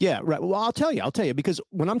Yeah, right. Well, I'll tell you, because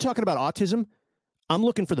when I'm talking about autism, I'm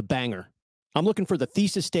looking for the banger. I'm looking for the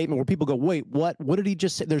thesis statement where people go, wait, what? What did he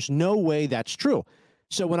just say? There's no way that's true.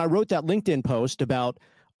 So when I wrote that LinkedIn post about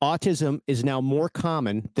autism is now more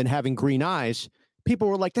common than having green eyes, people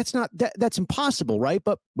were like, that's impossible, right?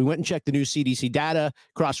 But we went and checked the new CDC data,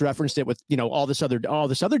 cross-referenced it with, all this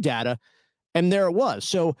other data, and there it was.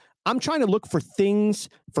 So I'm trying to look for things,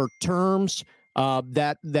 for terms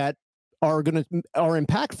that are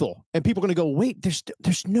impactful, and people are going to go, wait,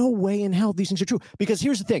 there's no way in hell these things are true. Because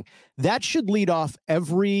here's the thing, that should lead off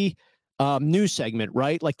every news segment,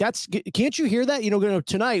 right? Like can't you hear that?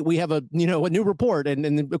 Tonight we have a new report,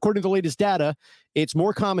 and according to the latest data, it's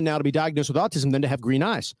more common now to be diagnosed with autism than to have green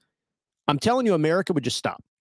eyes. I'm telling you, America would just stop.